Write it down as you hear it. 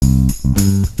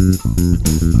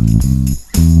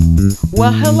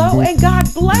Well, hello and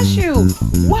God bless you.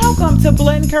 Welcome to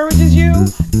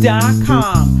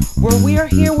BlenencouragesYou.com, where we are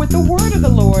here with the word of the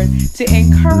Lord to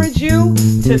encourage you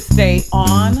to stay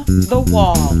on the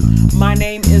wall. My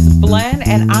name is Blen,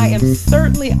 and I am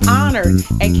certainly honored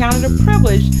and counted a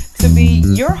privilege to be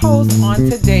your host on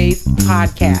today's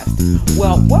podcast.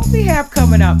 Well, what we have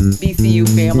coming up, BCU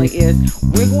family, is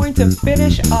we're going to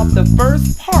finish up the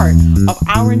first part of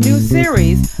our new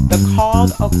series, The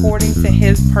Called According to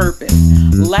His Purpose.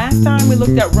 Last time we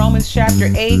looked at Romans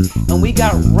chapter 8, and we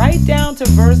got right down to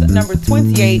verse number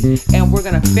 28, and we're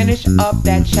going to finish up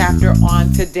that chapter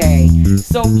on today.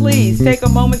 So please take a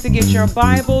moment to get your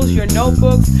Bibles, your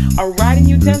notebooks, a writing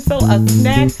utensil, a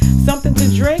snack, something to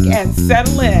drink, and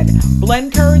settle in. Blen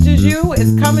Encourages You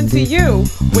is coming to you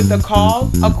with The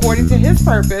Called According to His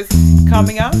Purpose,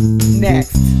 coming up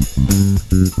next.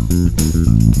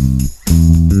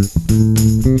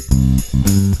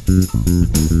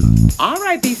 All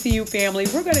right, BCU family,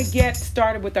 we're going to get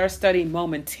started with our study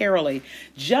momentarily.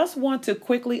 Just want to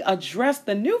quickly address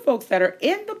the new folks that are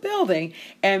in the building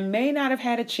and may not have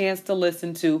had a chance to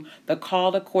listen to The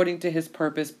Called According to His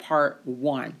Purpose Part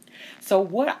 1. So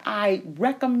what I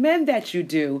recommend that you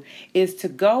do is to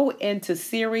go into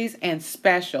series and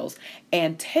specials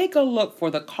and take a look for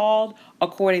The Called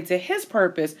According to His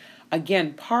Purpose.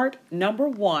 Again, part number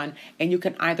 1, and you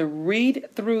can either read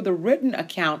through the written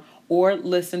account or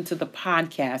listen to the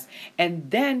podcast, and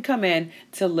then come in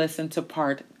to listen to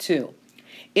part 2.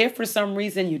 If for some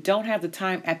reason you don't have the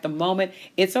time at the moment,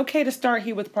 it's okay to start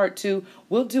here with part 2.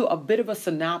 We'll do a bit of a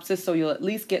synopsis so you'll at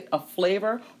least get a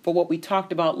flavor for what we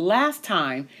talked about last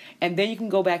time, and then you can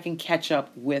go back and catch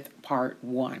up with part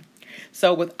 1.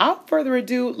 So without further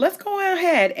ado, let's go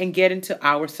ahead and get into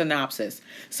our synopsis.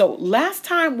 So last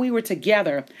time we were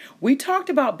together, we talked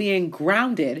about being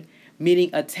grounded, meaning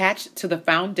attached to the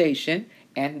foundation,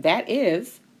 and that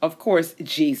is, of course,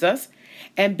 Jesus,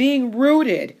 and being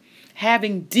rooted,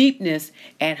 having deepness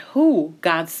and who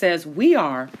God says we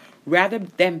are, rather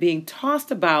than being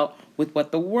tossed about with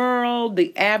what the world,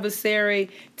 the adversary,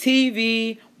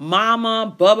 TV,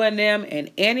 mama, Bubba and them, and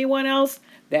anyone else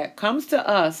that comes to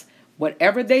us.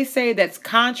 Whatever they say that's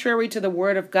contrary to the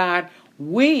word of God,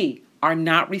 we are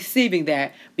not receiving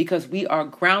that because we are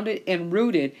grounded and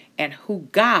rooted in who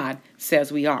God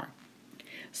says we are.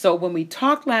 So when we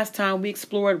talked last time, we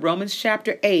explored Romans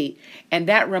chapter 8, and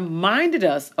that reminded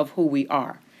us of who we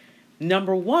are.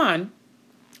 Number 1,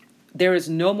 there is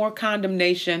no more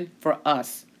condemnation for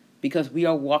us because we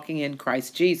are walking in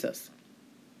Christ Jesus.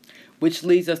 Which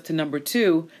leads us to number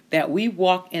 2, that we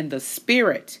walk in the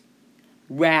Spirit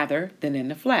rather than in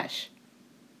the flesh.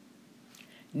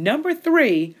 Number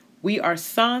 3, we are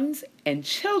sons and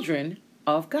children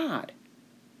of God.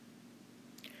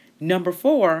 Number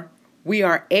 4, we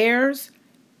are heirs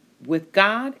with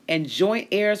God and joint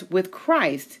heirs with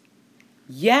Christ,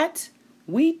 yet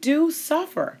we do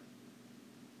suffer.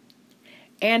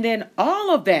 And in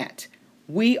all of that,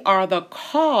 we are the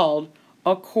called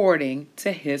according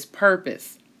to His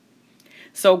purpose.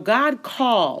 So God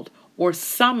called or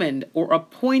summoned or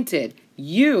appointed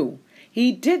you.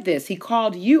 He did this. He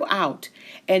called you out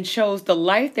and chose the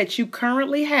life that you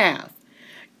currently have.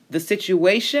 The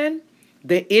situation,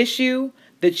 the issue,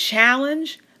 the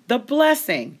challenge, the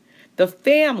blessing, the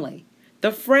family,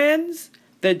 the friends,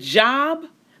 the job,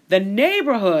 the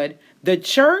neighborhood, the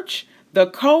church, the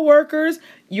co-workers,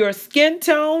 your skin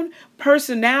tone,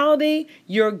 personality,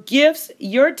 your gifts,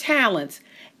 your talents,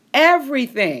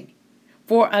 everything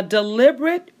for a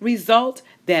deliberate result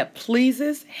that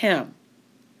pleases Him.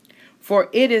 For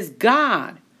it is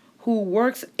God who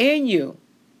works in you,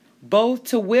 both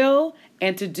to will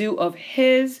and to do of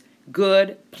His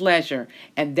good pleasure.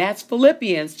 And that's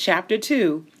Philippians chapter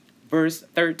 2, verse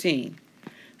 13.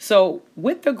 So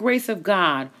with the grace of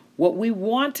God, what we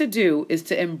want to do is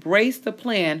to embrace the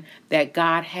plan that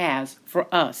God has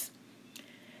for us.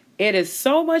 It is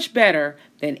so much better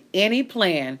than any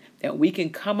plan that we can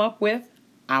come up with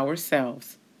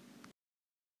ourselves.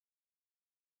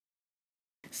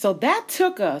 So that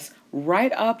took us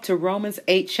right up to Romans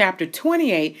 8, chapter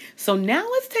 28. So now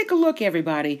let's take a look,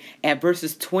 everybody, at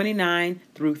verses 29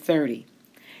 through 30.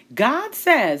 God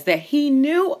says that He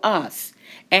knew us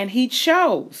and He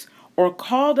chose or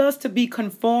called us to be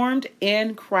conformed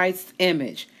in Christ's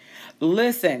image.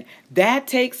 Listen, that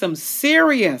takes some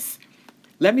serious,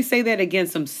 let me say that again,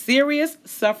 some serious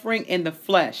suffering in the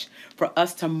flesh for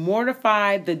us to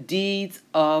mortify the deeds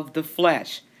of the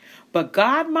flesh. But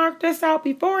God marked us out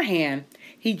beforehand.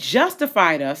 He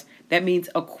justified us, that means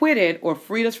acquitted or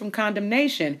freed us from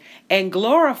condemnation, and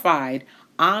glorified,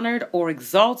 honored or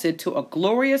exalted to a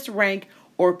glorious rank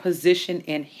or position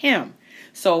in him.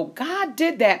 So God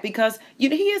did that because he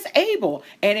is able.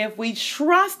 And if we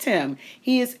trust him,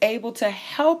 he is able to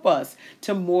help us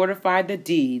to mortify the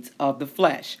deeds of the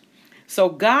flesh. So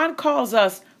God calls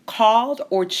us called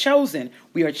or chosen.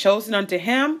 We are chosen unto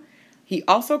him. He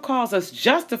also calls us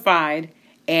justified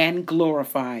and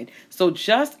glorified. So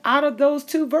just out of those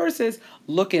two verses,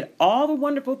 look at all the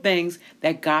wonderful things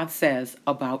that God says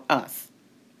about us.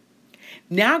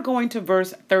 Now going to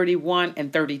verse 31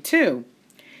 and 32.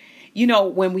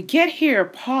 When we get here,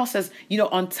 Paul says,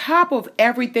 on top of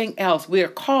everything else, we're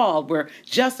called, we're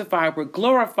justified, we're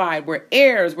glorified, we're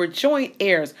heirs, we're joint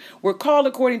heirs, we're called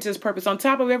according to his purpose. On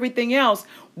top of everything else,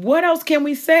 what else can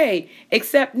we say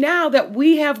except now that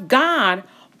we have God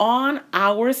on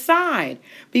our side?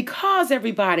 Because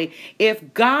everybody,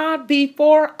 if God be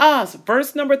for us,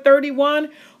 verse number 31,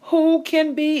 who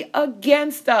can be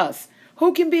against us?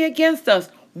 Who can be against us?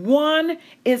 One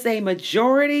is a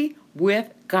majority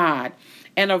with God.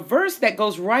 And a verse that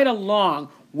goes right along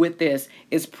with this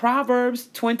is Proverbs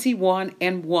 21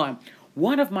 and 1.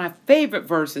 One of my favorite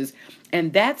verses.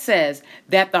 And that says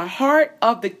that the heart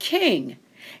of the king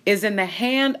is in the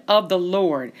hand of the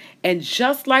Lord. And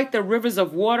just like the rivers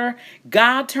of water,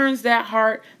 God turns that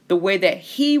heart the way that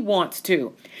he wants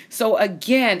to. So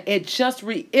again, it just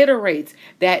reiterates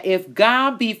that if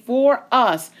God be for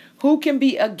us, who can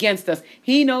be against us?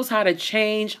 He knows how to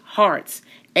change hearts.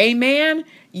 Amen.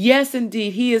 Yes,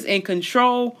 indeed. He is in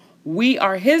control. We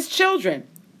are his children.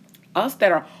 Us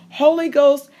that are Holy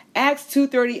Ghost, Acts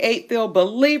 2:38 filled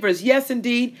believers. Yes,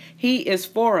 indeed. He is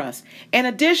for us. And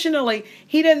additionally,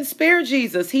 he didn't spare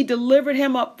Jesus. He delivered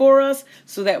him up for us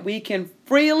so that we can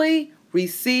freely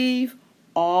receive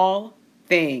all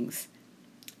things.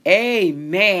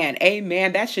 Amen.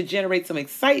 Amen. That should generate some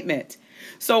excitement.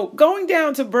 So going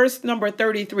down to verse number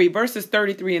 33, verses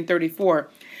 33 and 34,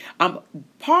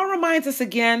 Paul reminds us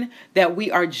again that we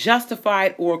are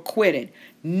justified or acquitted.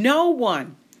 No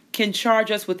one can charge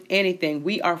us with anything.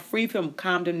 We are free from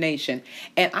condemnation.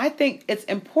 And I think it's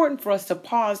important for us to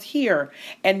pause here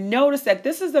and notice that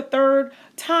this is the third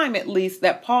time, at least,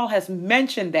 that Paul has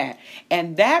mentioned that.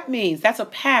 And that means that's a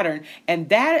pattern. And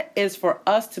that is for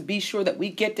us to be sure that we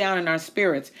get down in our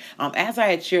spirits. As I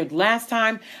had shared last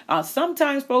time,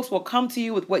 sometimes folks will come to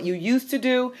you with what you used to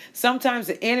do. Sometimes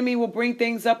the enemy will bring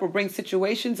things up or bring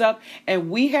situations up. And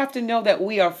we have to know that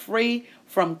we are free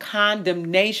from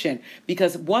condemnation,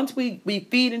 because once we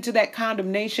feed into that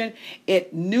condemnation,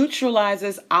 it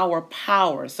neutralizes our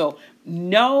power. So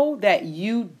know that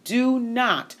you do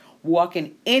not walk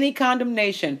in any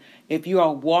condemnation if you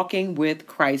are walking with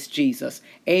Christ Jesus.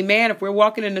 Amen. If we're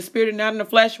walking in the spirit and not in the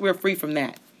flesh, we're free from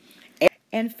that.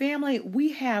 And family,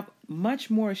 we have much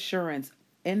more assurance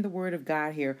in the word of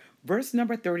God here. Verse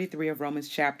number 33 of Romans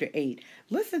chapter 8.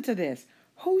 Listen to this.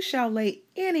 Who shall lay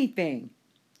anything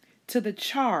to the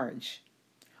charge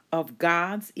of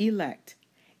God's elect?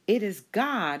 It is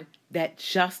God that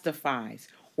justifies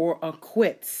or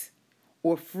acquits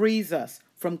or frees us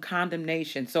from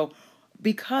condemnation. So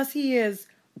because he is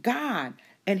God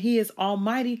and he is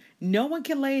almighty, no one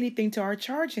can lay anything to our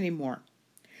charge anymore.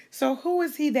 So who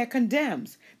is he that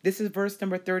condemns? This is verse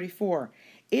number 34.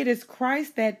 It is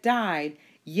Christ that died,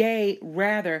 yea,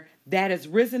 rather, that is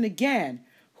risen again,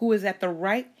 who is at the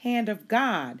right hand of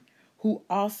God, who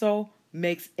also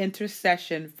makes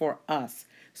intercession for us.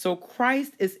 So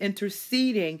Christ is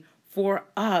interceding for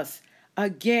us.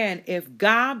 Again, if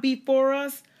God be for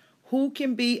us, who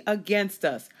can be against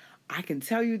us? I can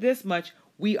tell you this much.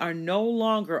 We are no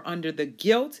longer under the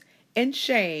guilt and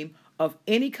shame of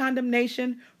any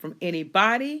condemnation from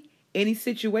anybody, any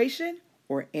situation,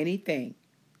 or anything.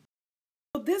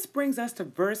 So this brings us to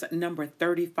verse number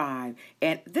 35,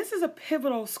 and this is a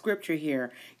pivotal scripture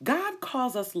here. God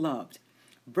calls us loved.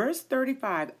 Verse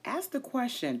 35 asks the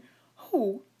question,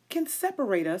 who can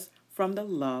separate us from the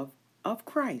love of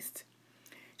Christ?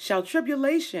 Shall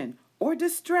tribulation or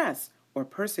distress or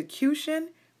persecution,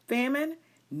 famine,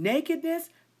 nakedness,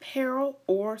 peril,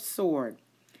 or sword?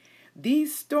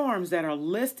 These storms that are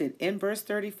listed in verse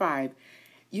 35,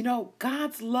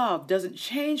 God's love doesn't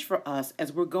change for us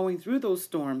as we're going through those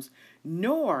storms,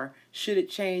 nor should it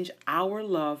change our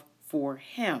love for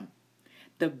him.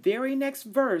 The very next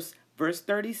verse, verse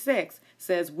 36,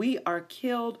 says we are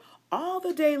killed all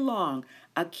the day long,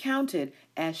 accounted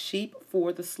as sheep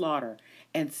for the slaughter.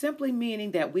 And simply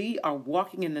meaning that we are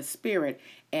walking in the spirit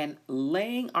and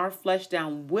laying our flesh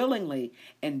down willingly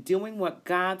and doing what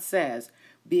God says,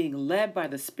 being led by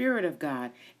the Spirit of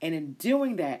God. And in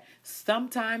doing that,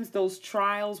 sometimes those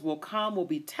trials will come, will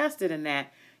be tested in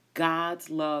that. God's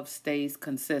love stays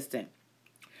consistent.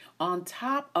 On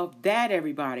top of that,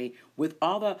 everybody, with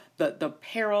all the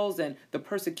perils and the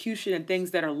persecution and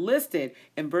things that are listed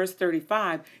in verse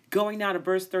 35, going now to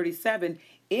verse 37,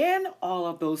 in all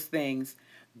of those things,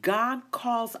 God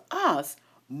calls us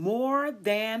more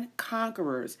than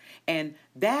conquerors. And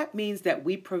that means that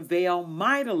we prevail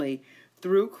mightily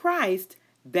through Christ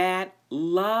that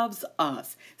loves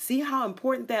us. See how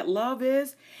important that love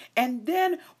is? And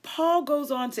then Paul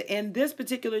goes on to end this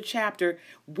particular chapter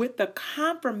with the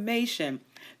confirmation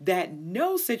that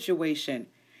no situation,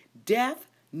 death,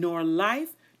 nor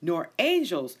life, nor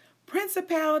angels,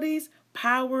 principalities,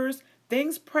 powers,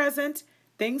 things present,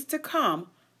 things to come,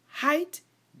 height,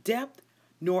 depth,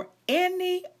 nor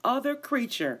any other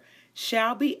creature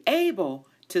shall be able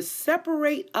to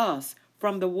separate us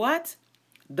from the what?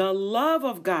 The love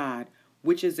of God,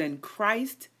 which is in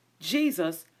Christ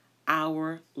Jesus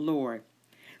our Lord.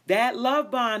 That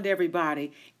love bond,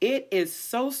 everybody, it is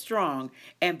so strong.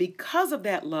 And because of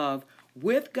that love,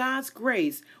 with God's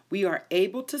grace, we are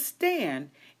able to stand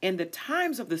in the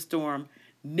times of the storm,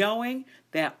 knowing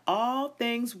that all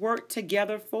things work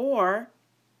together for,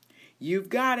 you've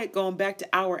got it, going back to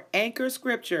our anchor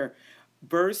scripture,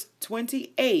 verse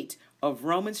 28 of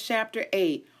Romans chapter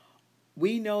 8.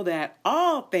 We know that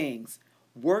all things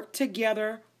work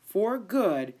together for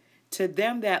good to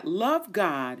them that love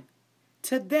God,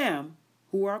 to them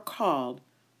who are called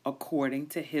according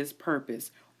to his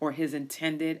purpose or his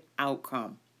intended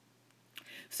outcome.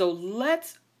 So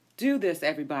let's do this,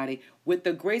 everybody. With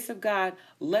the grace of God,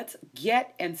 let's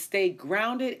get and stay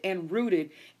grounded and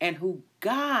rooted in who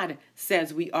God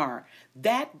says we are.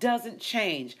 That doesn't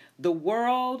change. The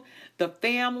world, the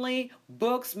family,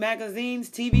 books,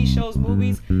 magazines, TV shows,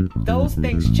 movies, those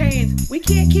things change. We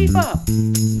can't keep up.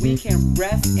 We can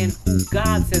rest in who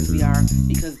God says we are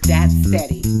because that's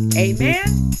steady.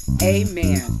 Amen?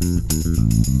 Amen.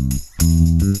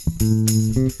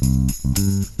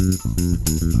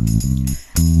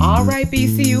 All right,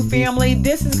 BCU family,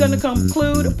 this is going to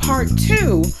conclude part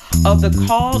 2 of the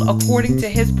Called According to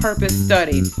His Purpose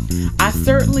study. I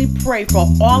certainly pray for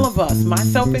all of us,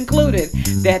 myself included,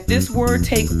 that this word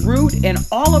take root in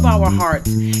all of our hearts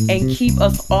and keep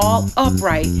us all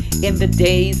upright in the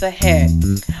days ahead.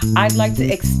 I'd like to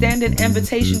extend an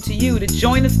invitation to you to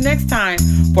join us next time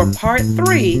for part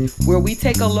 3, where we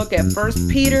take a look at 1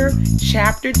 Peter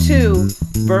chapter 2,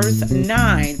 verse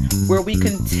 9, where we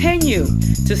continue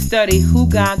to study who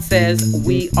God says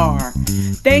we are.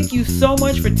 Thank you so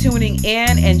much for tuning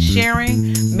in and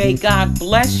sharing. May God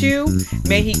bless you.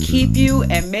 May He keep you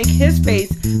and make His face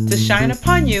to shine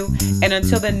upon you. And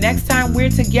until the next time we're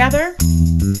together,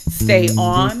 stay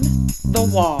on the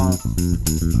wall.